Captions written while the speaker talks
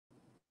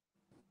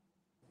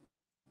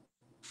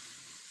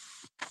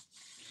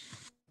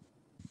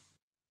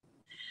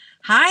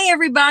Hi,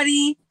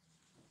 everybody.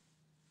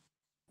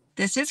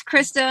 This is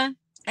Christa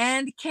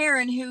and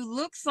Karen, who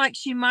looks like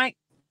she might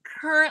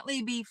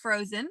currently be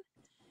frozen.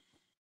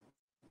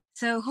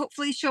 So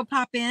hopefully she'll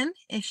pop in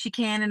if she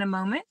can in a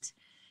moment.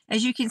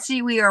 As you can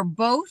see, we are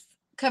both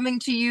coming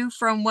to you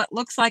from what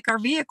looks like our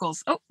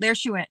vehicles. Oh, there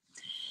she went.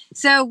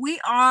 So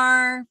we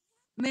are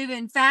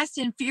moving fast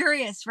and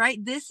furious,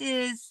 right? This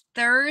is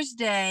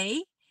Thursday.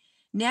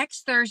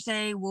 Next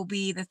Thursday will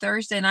be the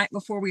Thursday night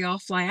before we all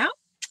fly out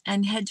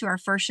and head to our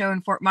first show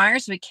in Fort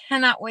Myers. We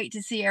cannot wait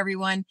to see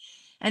everyone.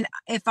 And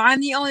if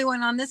I'm the only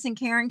one on this and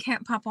Karen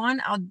can't pop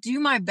on, I'll do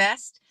my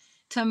best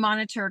to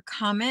monitor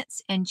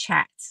comments and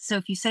chats. So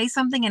if you say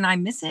something and I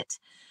miss it,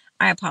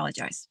 I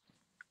apologize.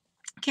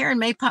 Karen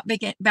may pop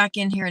back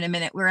in here in a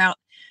minute. We're out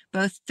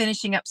both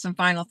finishing up some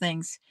final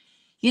things.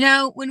 You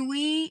know, when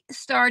we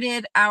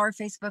started our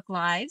Facebook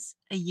Lives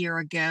a year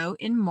ago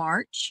in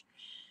March,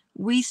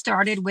 we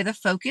started with a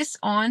focus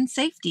on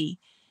safety.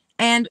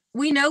 And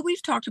we know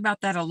we've talked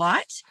about that a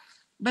lot,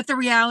 but the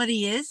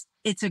reality is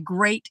it's a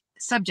great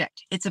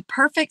subject. It's a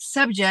perfect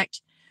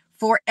subject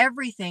for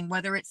everything,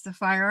 whether it's the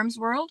firearms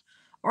world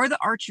or the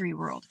archery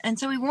world. And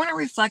so we want to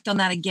reflect on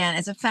that again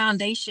as a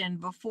foundation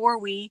before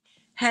we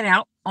head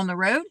out on the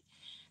road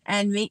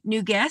and meet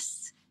new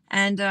guests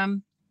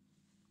and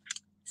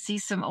see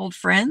some old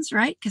friends,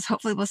 right? Because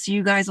hopefully we'll see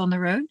you guys on the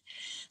road.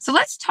 So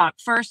let's talk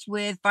first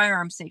with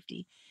firearm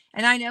safety.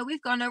 And I know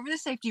we've gone over the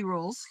safety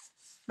rules,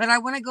 but I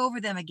want to go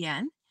over them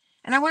again.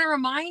 And I want to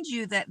remind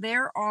you that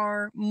there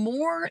are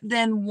more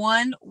than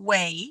one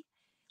way,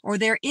 or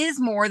there is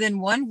more than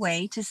one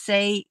way to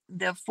say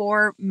the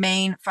four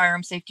main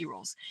firearm safety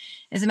rules.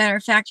 As a matter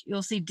of fact,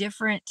 you'll see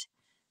different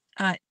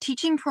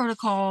teaching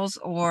protocols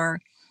or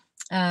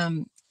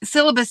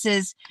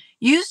syllabuses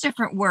use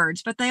different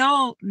words, but they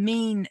all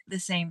mean the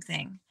same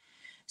thing.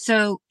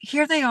 So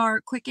here they are,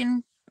 quick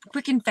and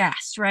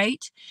fast,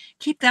 right?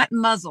 Keep that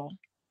muzzle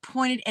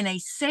pointed in a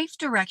safe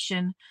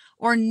direction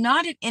or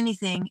not at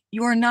anything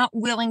you are not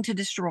willing to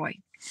destroy.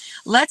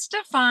 Let's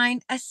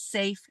define a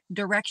safe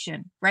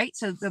direction, right?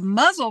 So the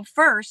muzzle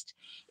first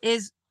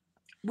is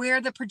where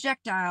the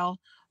projectile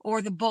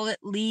or the bullet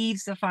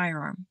leaves the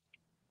firearm.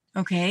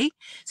 Okay,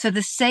 so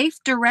the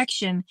safe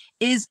direction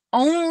is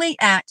only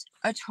at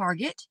a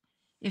target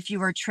if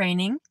you are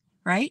training,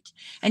 right?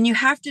 And you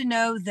have to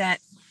know that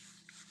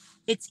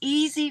it's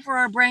easy for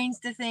our brains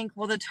to think,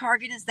 well, the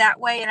target is that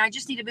way and I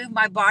just need to move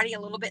my body a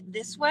little bit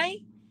this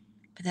way,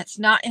 but that's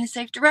not in a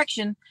safe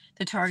direction.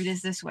 The target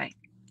is this way.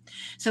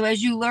 So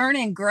as you learn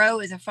and grow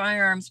as a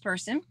firearms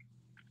person,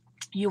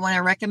 you want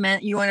to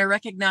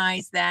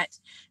recognize that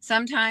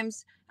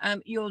sometimes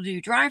you'll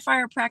do dry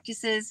fire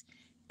practices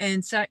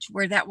and such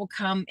where that will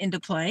come into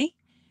play.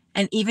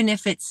 And even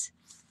if it's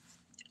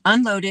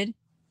unloaded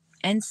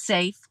and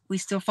safe, we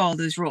still follow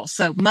those rules.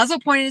 So muzzle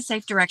pointed in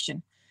safe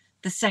direction.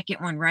 The second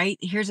one, right?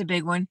 Here's a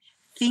big one.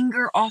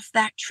 Finger off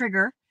that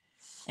trigger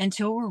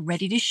until we're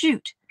ready to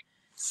shoot.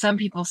 Some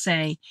people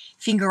say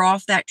finger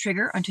off that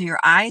trigger until your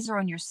eyes are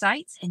on your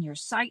sights and your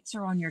sights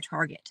are on your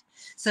target.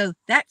 So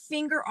that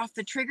finger off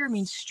the trigger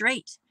means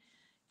straight,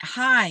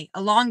 high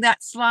along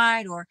that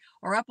slide or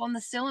up on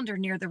the cylinder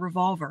near the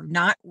revolver,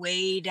 not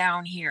way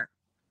down here,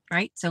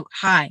 right? So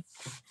high.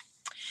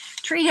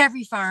 Treat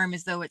every firearm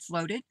as though it's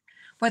loaded,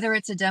 whether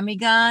it's a dummy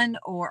gun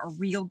or a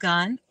real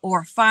gun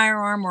or a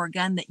firearm or a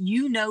gun that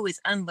you know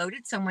is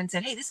unloaded. Someone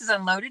said, hey, this is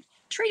unloaded.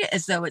 Treat it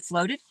as though it's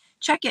loaded.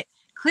 Check it,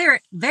 clear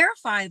it,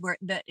 verify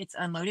that it's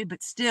unloaded,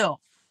 but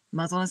still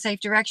muzzle in a safe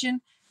direction,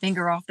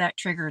 finger off that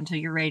trigger until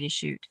you're ready to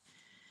shoot.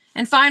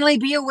 And finally,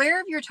 be aware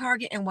of your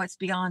target and what's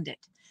beyond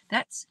it.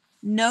 That's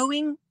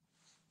knowing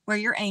where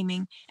you're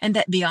aiming, and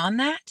that beyond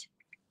that,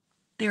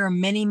 there are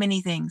many,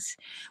 many things,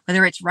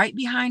 whether it's right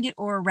behind it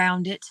or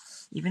around it,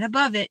 even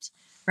above it.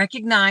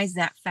 Recognize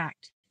that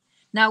fact.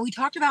 Now, we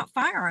talked about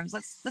firearms.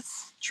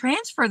 Let's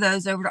transfer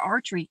those over to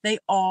archery. They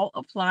all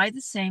apply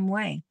the same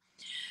way.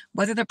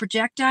 Whether the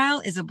projectile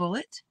is a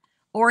bullet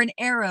or an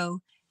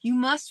arrow, you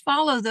must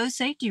follow those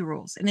safety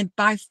rules. And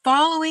by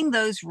following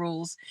those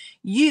rules,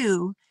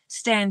 you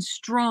stand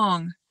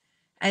strong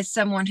as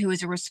someone who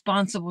is a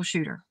responsible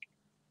shooter.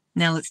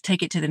 Now let's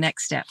take it to the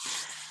next step.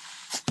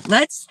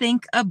 Let's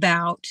think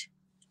about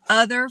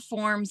other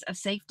forms of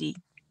safety,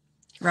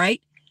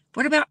 right?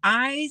 What about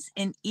eyes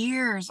and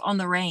ears on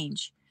the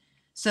range?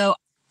 So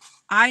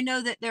I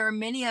know that there are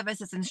many of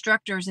us as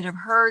instructors that have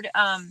heard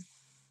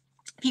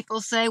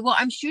people say, well,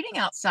 I'm shooting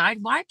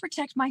outside. Why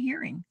protect my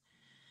hearing?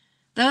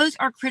 Those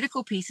are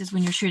critical pieces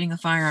when you're shooting a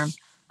firearm.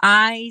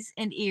 Eyes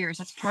and ears,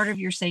 that's part of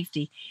your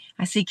safety.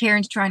 I see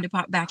Karen's trying to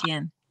pop back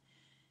in.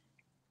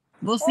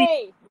 We'll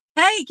see.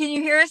 Hey, can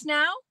you hear us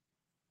now?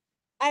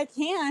 I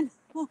can.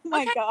 Oh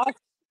my gosh.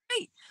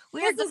 Great.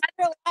 This is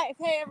real life.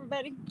 Hey,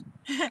 everybody.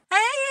 Hey,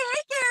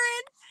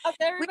 Karen. How's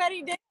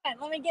everybody doing?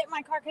 Let me get in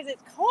my car because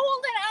it's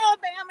cold in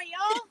Alabama,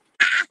 y'all.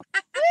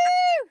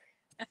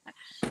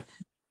 Woo!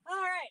 All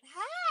right.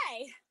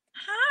 Hi.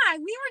 Hi.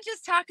 We were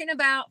just talking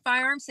about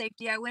firearm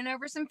safety. I went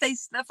over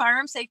the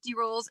firearm safety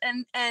rules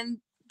and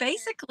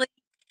basically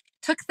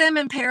took them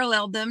and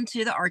paralleled them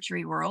to the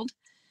archery world.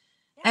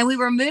 And we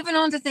were moving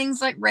on to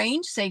things like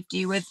range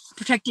safety with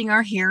protecting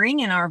our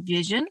hearing and our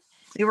vision.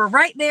 We were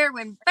right there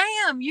when,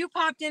 bam, you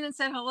popped in and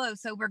said hello.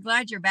 So we're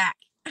glad you're back.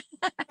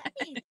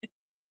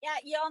 Yeah,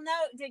 y'all know,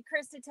 did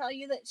Christa tell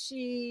you that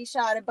she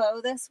shot a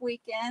bow this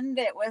weekend?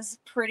 It was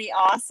pretty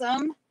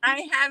awesome.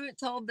 I haven't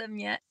told them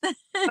yet.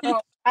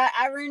 Oh,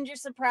 I ruined your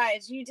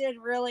surprise. You did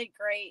really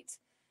great.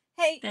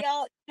 Hey,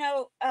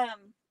 y'all,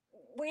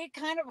 we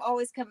kind of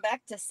always come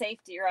back to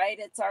safety, right?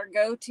 It's our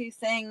go-to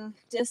thing,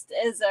 just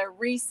as a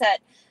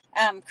reset.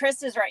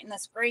 Krista's writing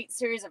this great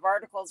series of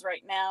articles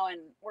right now,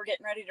 and we're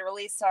getting ready to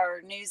release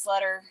our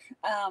newsletter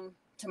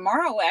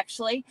tomorrow,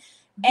 actually.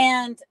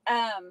 And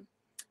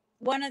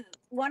one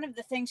of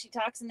the things she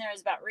talks in there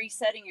is about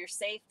resetting your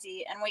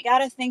safety, and we got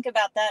to think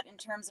about that in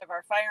terms of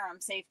our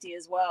firearm safety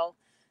as well.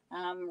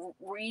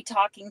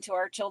 Re-talking to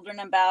our children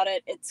about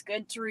it. It's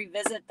good to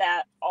revisit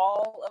that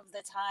all of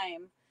the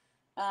time.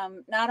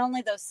 Not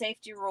only those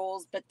safety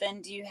rules, but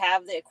then do you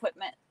have the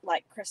equipment,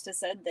 like Christa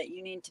said, that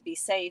you need to be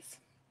safe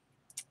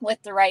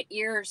with the right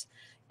ears?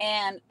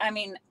 And I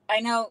mean, I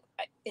know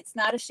it's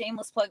not a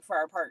shameless plug for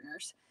our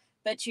partners,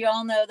 but you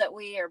all know that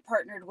we are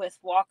partnered with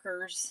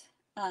Walkers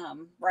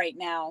right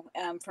now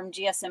from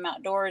GSM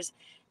Outdoors,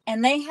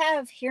 and they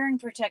have hearing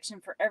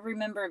protection for every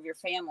member of your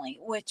family,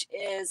 which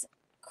is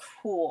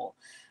cool.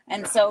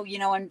 And so,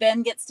 when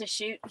Ben gets to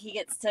shoot,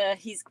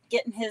 he's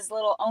getting his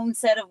little own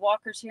set of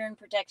Walker's hearing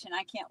protection.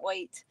 I can't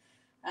wait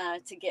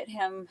to get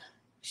him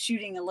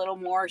shooting a little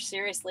more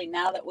seriously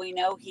now that we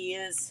know he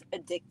is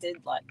addicted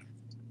like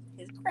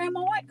his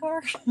grandma white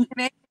car.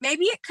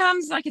 Maybe it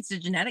comes like it's a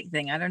genetic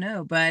thing. I don't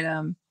know. But,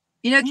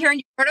 Karen,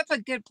 you brought up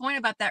a good point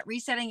about that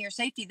resetting your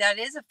safety. That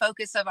is a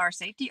focus of our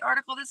safety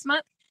article this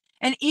month.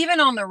 And even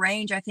on the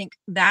range, I think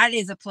that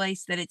is a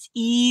place that it's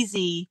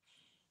easy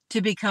to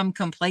become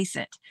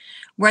complacent.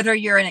 Whether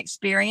you're an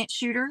experienced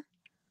shooter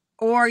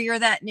or you're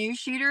that new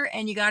shooter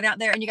and you got out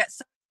there and you got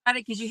so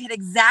excited because you hit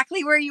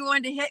exactly where you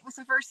wanted to hit, what's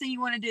the first thing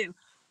you want to do?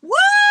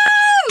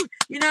 Woo!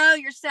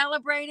 You're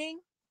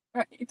celebrating.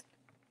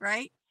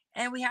 Right.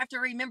 And we have to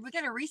remember, we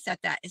got to reset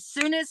that. As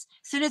soon as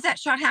that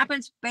shot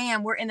happens,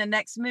 bam, we're in the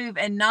next move,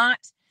 and not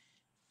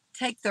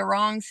take the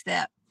wrong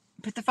step.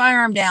 Put the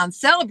firearm down.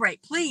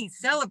 Celebrate, please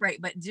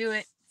celebrate, but do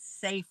it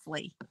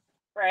safely.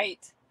 Right.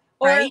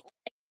 Right. Or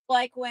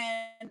like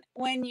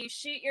when you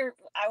shoot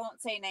I won't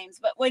say names,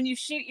 but when you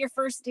shoot your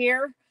first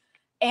deer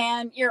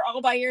and you're all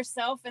by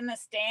yourself in the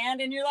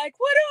stand and you're like,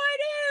 what do I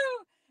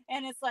do?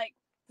 And it's like,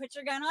 put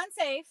your gun on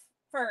safe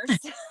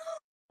first.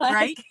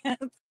 Right.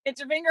 Get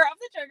your finger off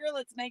the trigger.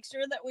 Let's make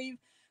sure that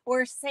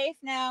we're safe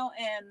now,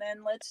 and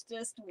then let's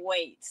just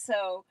wait.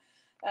 So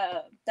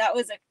that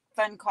was a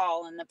fun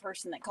call, and the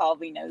person that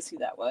called me knows who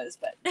that was,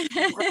 but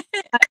very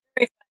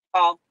fun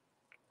call.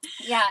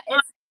 Yeah,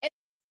 it's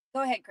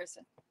go ahead,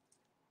 Kristen.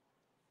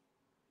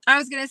 I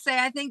was going to say,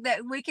 I think that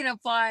we can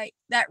apply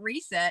that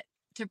reset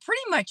to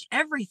pretty much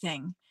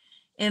everything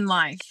in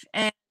life.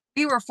 And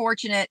we were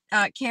fortunate,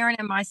 Karen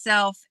and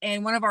myself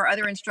and one of our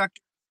other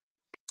instructors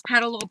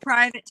had a little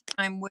private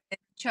time with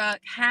Chuck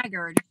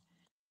Haggard.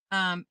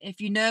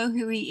 If you know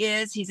who he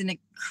is, he's an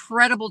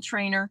incredible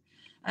trainer.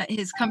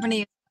 His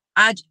company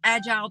is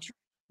Agile.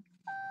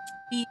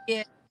 He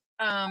is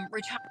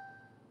retired,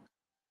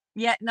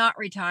 yet not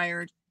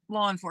retired.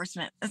 Law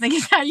enforcement, I think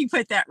is how you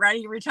put that, right?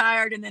 He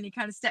retired and then he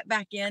kind of stepped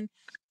back in.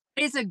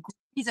 He's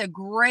a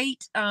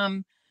great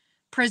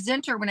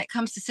presenter when it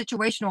comes to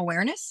situational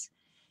awareness,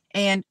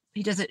 and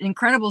he does an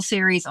incredible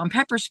series on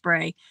pepper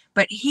spray.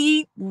 But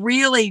he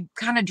really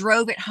kind of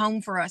drove it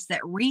home for us that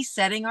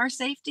resetting our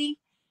safety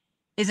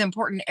is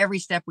important every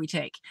step we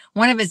take.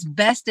 One of his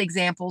best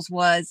examples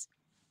was,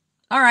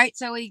 all right,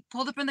 so we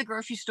pulled up in the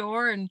grocery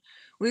store and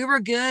we were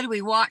good.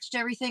 We watched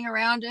everything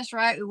around us,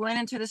 right? We went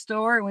into the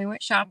store and we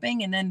went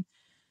shopping, and then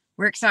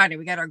we're excited.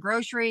 We got our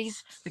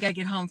groceries. We got to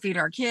get home, feed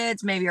our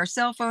kids. Maybe our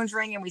cell phones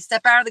ring and we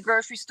step out of the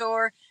grocery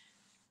store.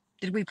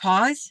 Did we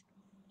pause?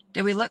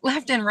 Did we look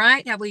left and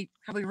right? Have we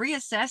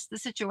reassessed the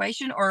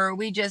situation, or are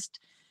we just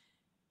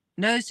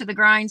nose to the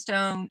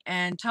grindstone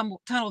and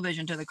tunnel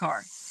vision to the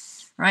car?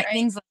 Right?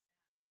 Things like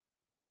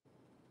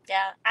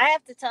yeah, I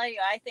have to tell you,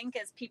 I think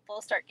as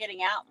people start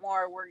getting out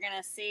more, we're going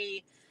to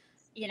see,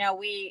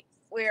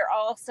 we're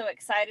all so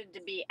excited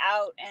to be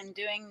out and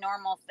doing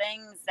normal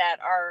things that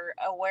our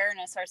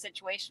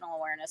situational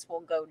awareness will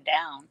go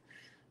down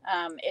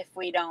if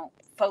we don't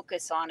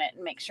focus on it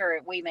and make sure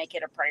we make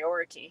it a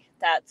priority.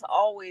 That's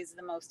always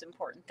the most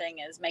important thing,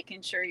 is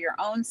making sure your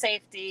own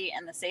safety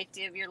and the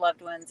safety of your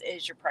loved ones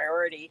is your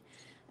priority.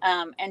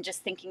 And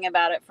just thinking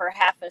about it for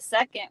half a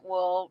second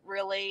will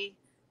really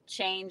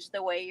change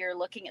the way you're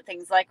looking at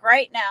things, like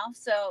right now.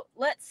 So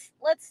let's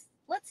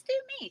do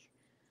me.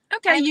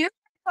 Okay, I'm in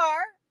my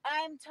car.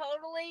 I'm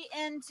totally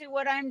into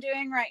what I'm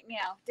doing right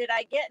now. Did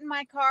I get in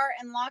my car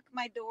and lock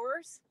my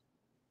doors?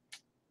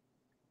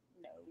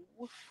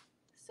 No.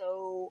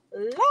 So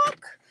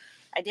look,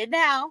 I did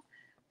now,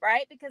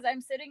 right? Because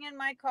I'm sitting in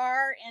my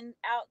car and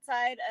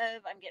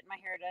I'm getting my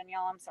hair done,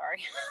 y'all. I'm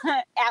sorry.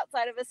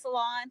 Outside of a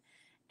salon.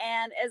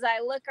 And as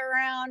I look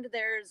around,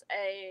 there's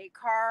a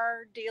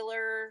car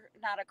dealer,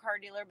 not a car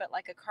dealer, but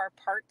like a car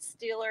parts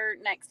dealer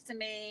next to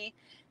me.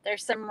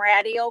 There's some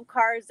ratty old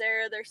cars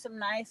there. There's some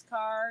nice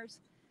cars.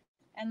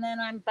 And then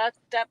I'm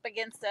bucked up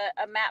against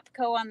a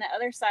MAPCO on the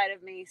other side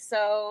of me.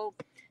 So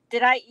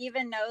did I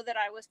even know that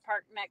I was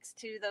parked next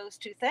to those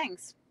two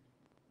things?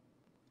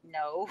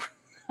 No.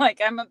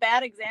 Like, I'm a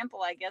bad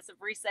example, I guess, of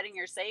resetting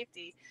your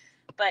safety.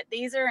 But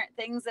these are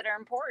things that are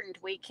important.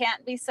 We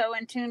can't be so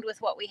in tune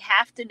with what we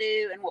have to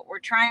do and what we're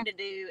trying to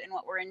do and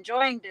what we're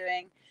enjoying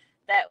doing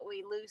that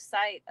we lose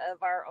sight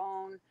of our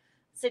own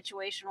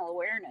situational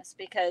awareness.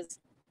 Because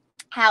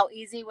how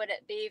easy would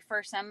it be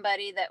for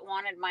somebody that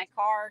wanted my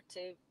car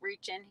to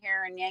reach in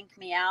here and yank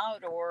me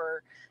out,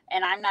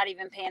 and I'm not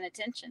even paying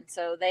attention?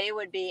 So they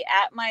would be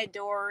at my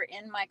door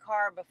in my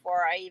car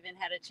before I even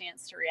had a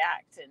chance to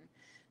react. And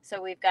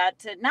so we've got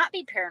to not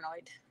be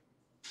paranoid.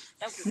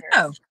 Don't be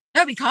paranoid.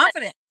 No, be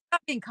confident.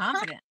 Stop being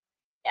confident.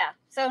 Yeah.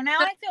 So now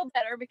I feel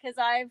better because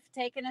I've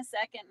taken a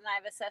second and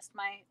I've assessed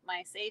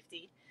my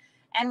safety.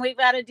 And we've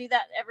got to do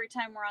that every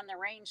time we're on the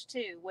range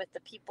too, with the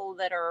people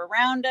that are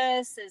around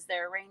us. Is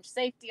there a range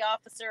safety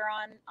officer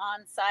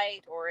on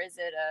site, or is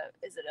it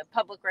a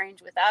public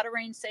range without a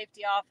range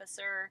safety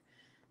officer?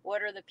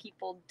 What are the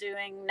people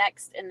doing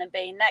next in the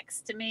bay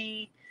next to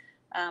me?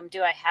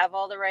 Do I have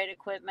all the right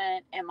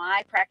equipment? Am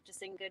I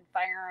practicing good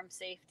firearm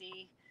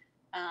safety?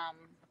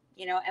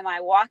 Am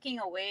I walking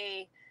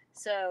away?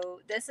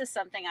 So this is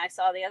something I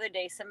saw the other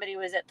day. Somebody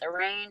was at the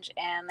range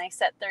and they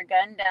set their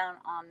gun down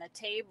on the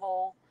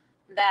table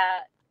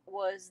that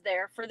was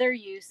there for their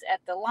use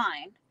at the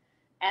line,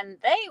 and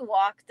they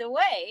walked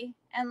away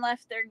and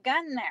left their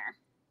gun there.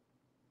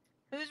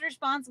 Who's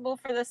responsible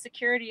for the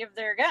security of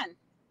their gun?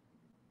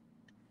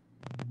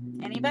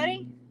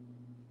 Anybody?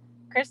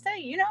 Krista,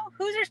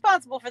 who's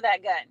responsible for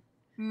that gun?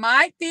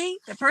 Might be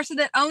the person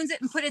that owns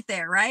it and put it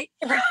there, right?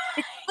 Right.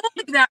 It's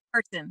only that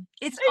person.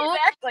 It's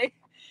exactly.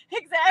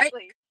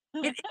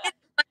 Right? It's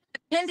like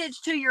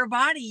appendage to your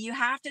body. You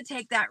have to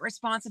take that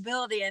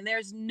responsibility, and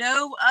there's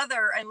no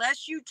other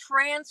unless you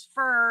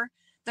transfer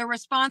the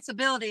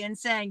responsibility and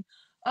saying,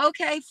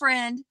 okay,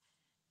 friend,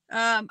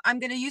 I'm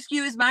going to use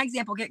you as my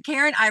example.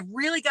 Karen, I've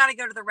really got to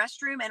go to the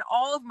restroom, and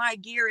all of my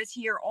gear is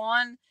here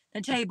on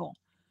the table.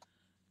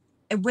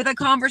 And with a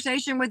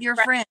conversation with your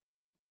friend,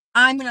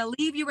 I'm going to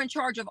leave you in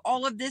charge of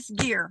all of this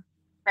gear.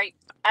 Right.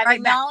 I've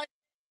acknowledged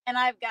and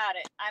I've got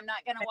it. I'm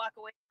not going to walk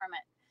away from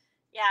it.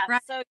 Yeah.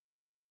 Right. So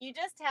you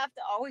just have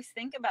to always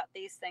think about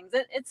these things.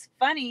 It's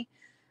funny.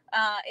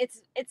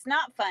 It's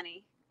not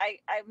funny. I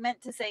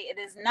meant to say it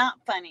is not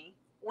funny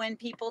when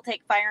people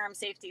take firearm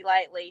safety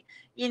lightly.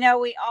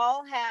 We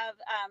all have,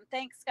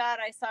 thanks God,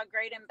 I saw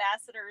great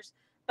ambassadors,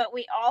 but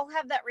we all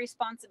have that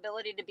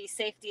responsibility to be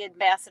safety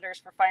ambassadors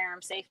for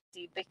firearm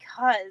safety,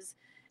 because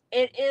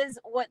it is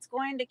what's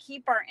going to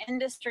keep our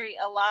industry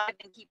alive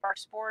and keep our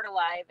sport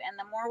alive. And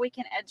the more we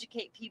can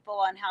educate people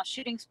on how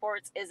shooting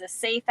sports is a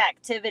safe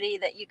activity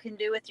that you can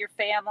do with your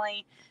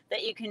family,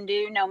 that you can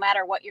do no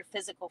matter what your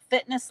physical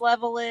fitness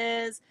level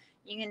is,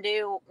 you can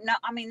do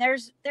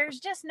there's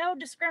just no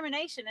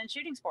discrimination in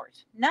shooting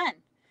sports. None.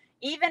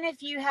 Even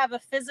if you have a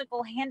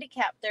physical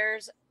handicap,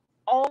 there's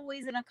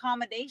always an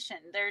accommodation.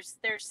 There's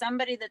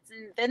somebody that's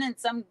invented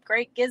some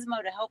great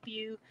gizmo to help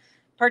you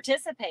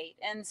participate.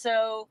 And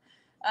so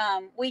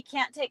we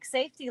can't take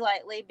safety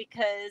lightly,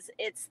 because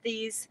it's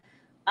these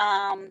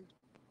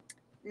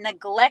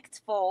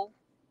neglectful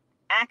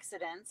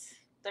accidents.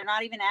 They're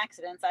not even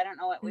accidents. I don't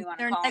know what we want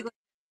to call them.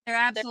 They're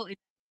absolutely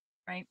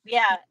right.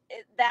 Yeah,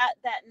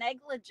 that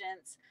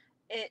negligence,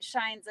 it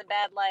shines a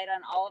bad light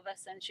on all of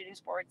us in shooting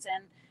sports,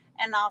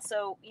 and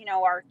also,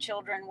 our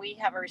children. We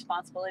have a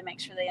responsibility to make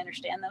sure they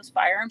understand those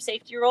firearm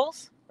safety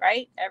rules,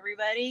 right?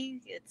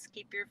 Everybody, it's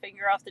keep your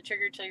finger off the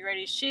trigger till you're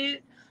ready to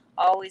shoot.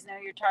 Always know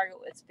your target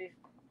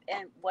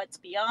and what's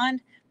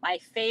beyond. My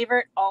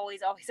favorite,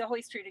 always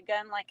treat a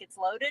gun like it's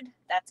loaded.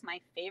 That's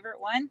my favorite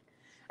one.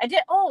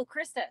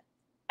 Krista,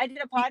 I did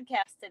a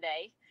podcast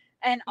today,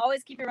 and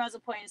always keep your muzzle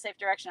pointed in a safe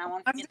direction. I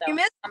won't forget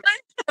that.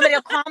 Somebody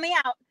will call me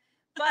out.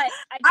 But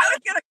I was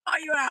gonna call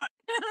you out.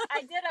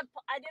 I did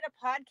a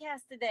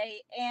podcast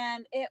today,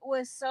 and it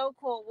was so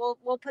cool.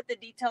 We'll put the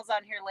details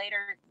on here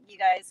later, you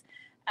guys.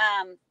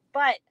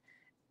 But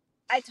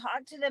I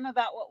talked to them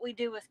about what we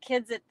do with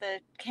kids at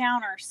the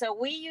counter. So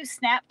we use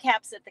snap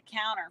caps at the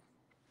counter,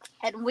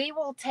 and we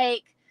will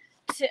take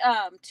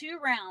 2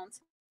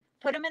 rounds,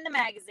 put them in the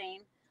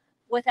magazine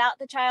without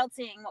the child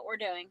seeing what we're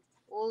doing.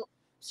 We'll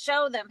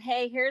show them,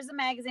 hey, here's the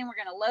magazine.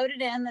 We're going to load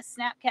it in. The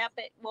snap cap,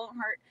 it won't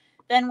hurt.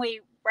 Then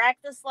we rack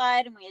the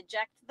slide and we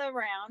eject the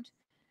round.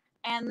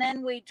 And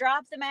then we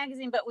drop the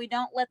magazine, but we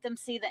don't let them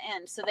see the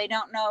end. So they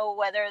don't know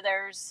whether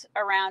there's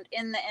a round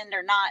in the end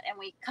or not. And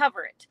we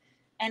cover it.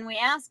 And we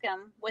ask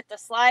them, with the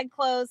slide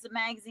closed, the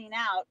magazine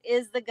out,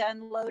 is the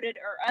gun loaded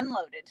or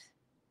unloaded?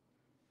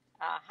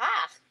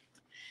 Aha.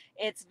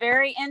 It's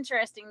very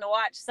interesting to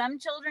watch. Some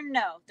children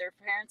know. Their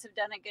parents have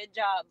done a good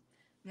job.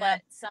 Yeah.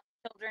 But some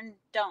children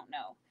don't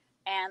know.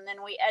 and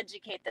then we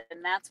educate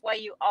them. That's why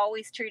you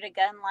always treat a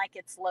gun like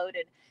it's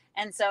loaded.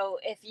 And so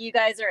if you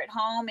guys are at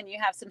home and you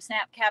have some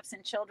snap caps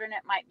and children,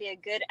 it might be a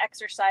good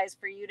exercise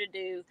for you to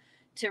do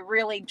to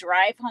really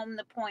drive home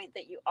the point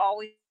that you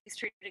always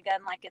treat a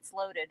gun like it's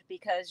loaded,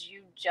 because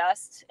you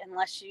just,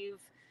 unless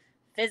you've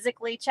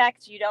physically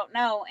checked, you don't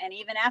know. And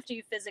even after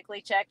you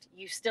physically checked,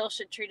 you still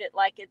should treat it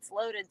like it's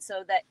loaded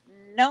so that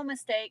no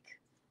mistake,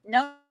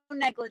 no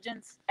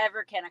negligence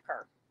ever can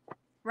occur.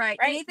 Right.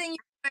 Anything you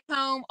do at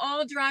home,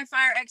 all dry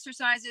fire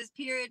exercises,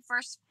 period.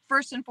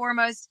 First and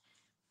foremost,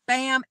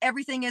 bam,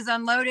 everything is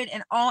unloaded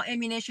and all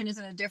ammunition is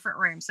in a different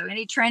room. So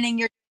any training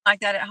you're doing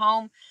like that at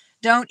home,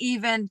 don't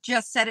even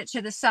just set it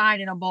to the side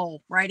in a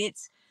bowl, right?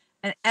 It's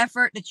an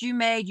effort that you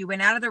made. You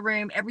went out of the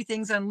room,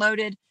 everything's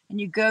unloaded, and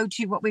you go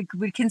to what we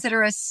would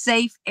consider a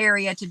safe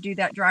area to do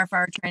that dry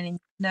fire training.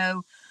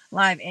 No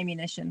live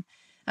ammunition.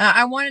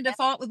 I wanted to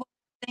follow up with one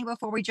thing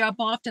before we jump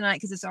off tonight,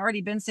 because it's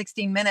already been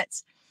 16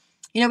 minutes.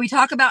 You know, we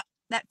talk about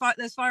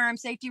those firearm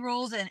safety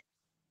rules and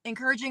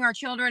encouraging our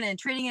children and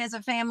treating it as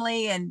a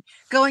family and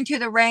going to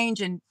the range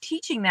and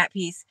teaching that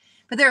piece.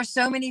 But there are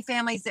so many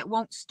families that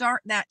won't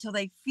start that till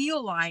they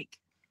feel like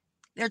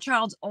their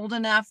child's old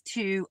enough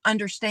to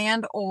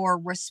understand or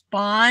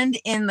respond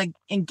in the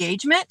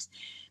engagement.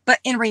 But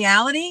in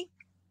reality,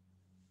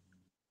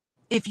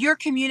 if you're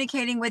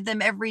communicating with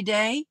them every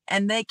day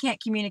and they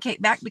can't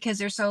communicate back because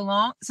they're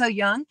so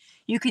young,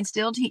 you can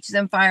still teach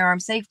them firearm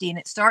safety. And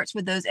it starts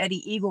with those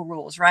Eddie Eagle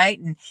rules, right?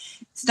 And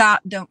stop,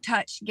 don't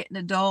touch, get an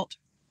adult,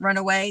 run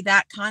away,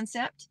 that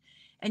concept.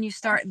 And you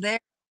start there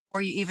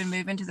before you even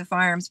move into the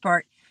firearms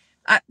part.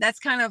 That's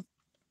kind of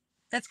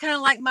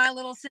like my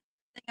little thing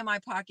in my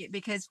pocket,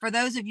 because for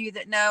those of you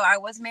that know, I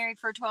was married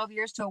for 12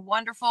 years to a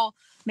wonderful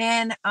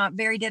man,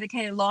 very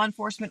dedicated law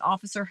enforcement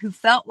officer, who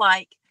felt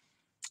like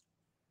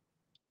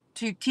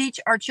to teach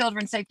our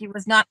children safety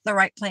was not the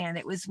right plan.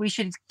 It was, we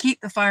should keep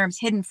the firearms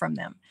hidden from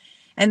them.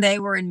 And they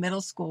were in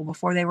middle school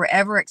before they were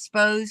ever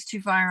exposed to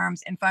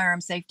firearms and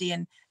firearm safety.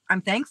 And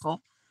I'm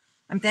thankful.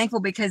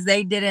 Because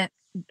they didn't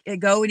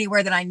go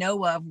anywhere that I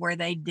know of where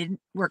they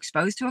were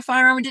exposed to a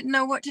firearm and didn't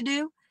know what to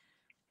do.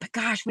 But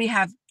gosh, we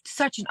have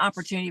such an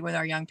opportunity with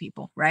our young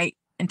people, right?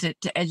 And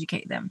to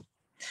educate them.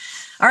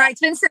 All right,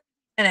 it's been 6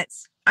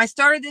 minutes. I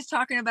started this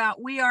talking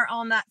about we are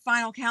on that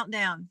final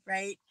countdown,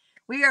 right?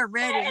 We are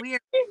ready.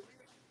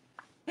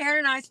 Karen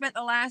and I spent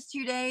the last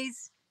 2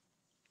 days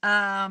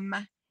in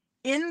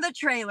the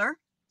trailer,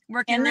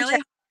 working really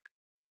hard,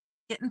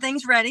 getting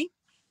things ready,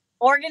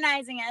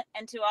 organizing it.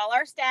 And to all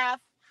our staff,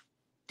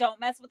 don't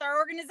mess with our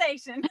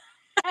organization.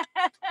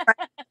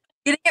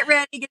 getting it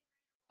ready.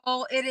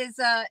 It is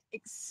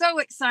so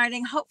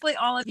exciting. Hopefully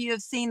all of you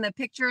have seen the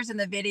pictures and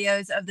the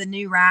videos of the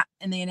new wrap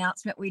and the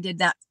announcement we did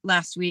that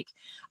last week.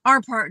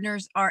 Our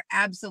partners are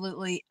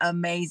absolutely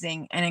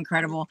amazing and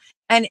incredible.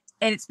 And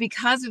it's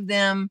because of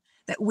them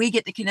that we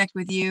get to connect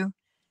with you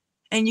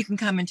and you can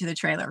come into the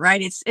trailer,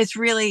 right? It's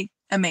really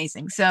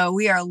amazing. So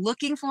we are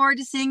looking forward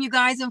to seeing you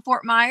guys in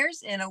Fort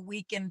Myers in a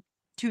week and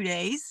 2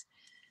 days.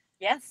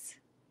 Yes.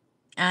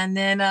 And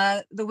then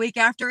the week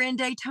after in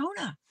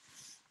Daytona.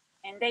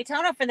 In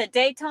Daytona for the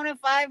Daytona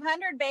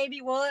 500,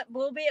 baby.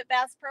 We'll be at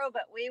Bass Pro,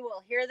 but we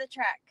will hear the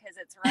track because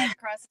it's right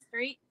across the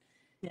street.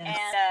 Yes.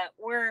 And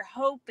we're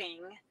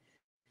hoping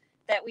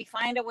that we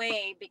find a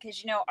way,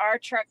 because, you know, our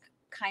truck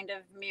kind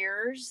of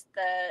mirrors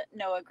the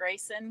Noah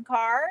Grayson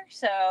car.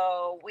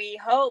 So we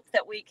hope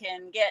that we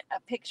can get a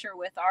picture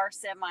with our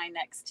semi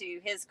next to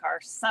his car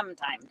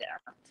sometime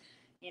there.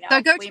 You know,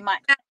 so we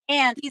might.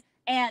 And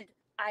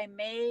I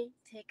may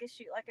take a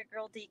shoot like a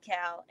girl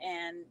decal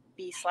and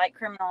be slight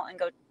criminal and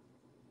go,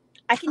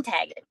 I can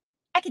tag it.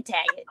 Can I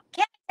tag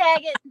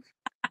it?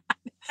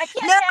 I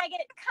can't tag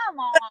it. Come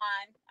on.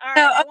 All right,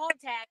 I won't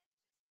tag.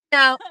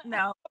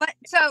 No. But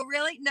so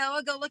really,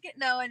 Noah, go look at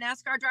Noah,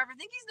 NASCAR driver. I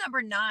think he's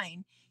number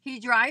 9. He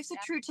drives a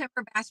True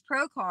Temper Bass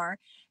Pro car,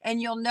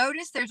 and you'll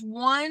notice there's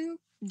one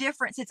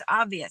difference. It's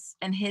obvious,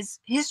 and his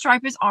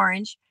stripe is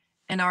orange,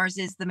 and ours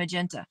is the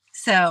magenta.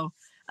 So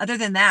other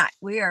than that,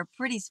 we are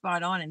pretty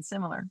spot on and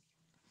similar.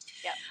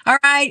 Yep. All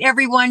right,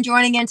 everyone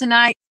joining in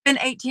tonight. It's been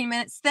 18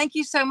 minutes. Thank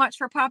you so much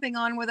for popping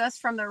on with us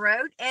from the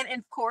road. And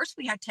of course,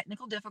 we had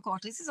technical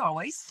difficulties as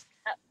always.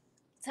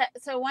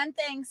 So one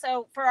thing,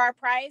 so for our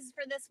prize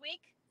for this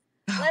week,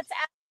 let's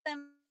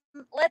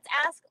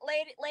ask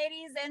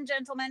ladies and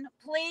gentlemen,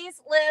 please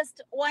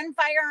list one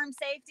firearm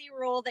safety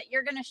rule that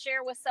you're going to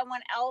share with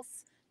someone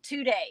else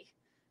today.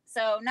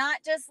 So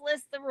not just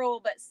list the rule,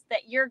 but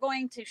that you're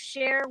going to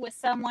share with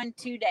someone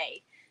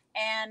today.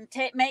 And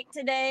make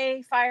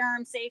today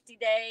Firearm Safety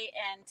Day,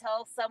 and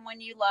tell someone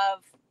you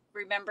love,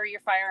 remember your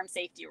firearm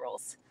safety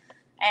rules.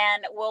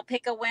 And we'll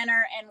pick a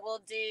winner, and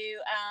we'll do,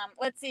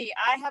 let's see,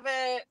 I have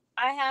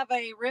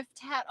a Rift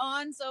hat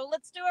on, so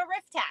let's do a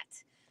Rift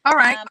hat. All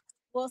right.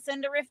 We'll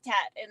send a Rift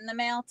hat in the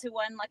mail to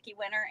one lucky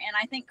winner, and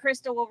I think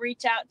Christa will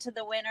reach out to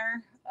the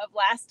winner of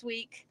last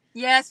week.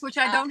 Yes, which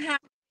I don't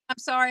have. I'm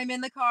sorry, I'm in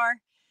the car.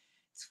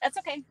 That's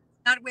okay.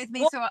 Not with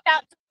me, we'll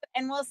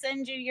and we'll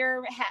send you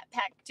your hat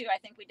pack too. I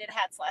think we did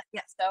hats last.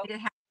 Yes, so we did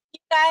hats. You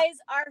guys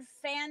are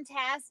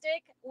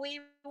fantastic.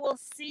 We will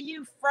see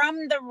you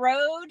from the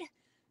road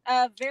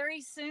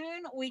very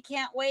soon. We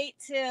can't wait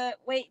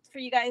for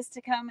you guys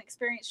to come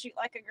experience Shoot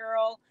Like a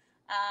Girl.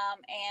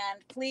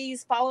 And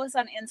please follow us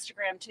on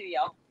Instagram too,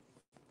 y'all.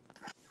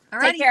 All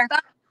righty. Take care. Bye.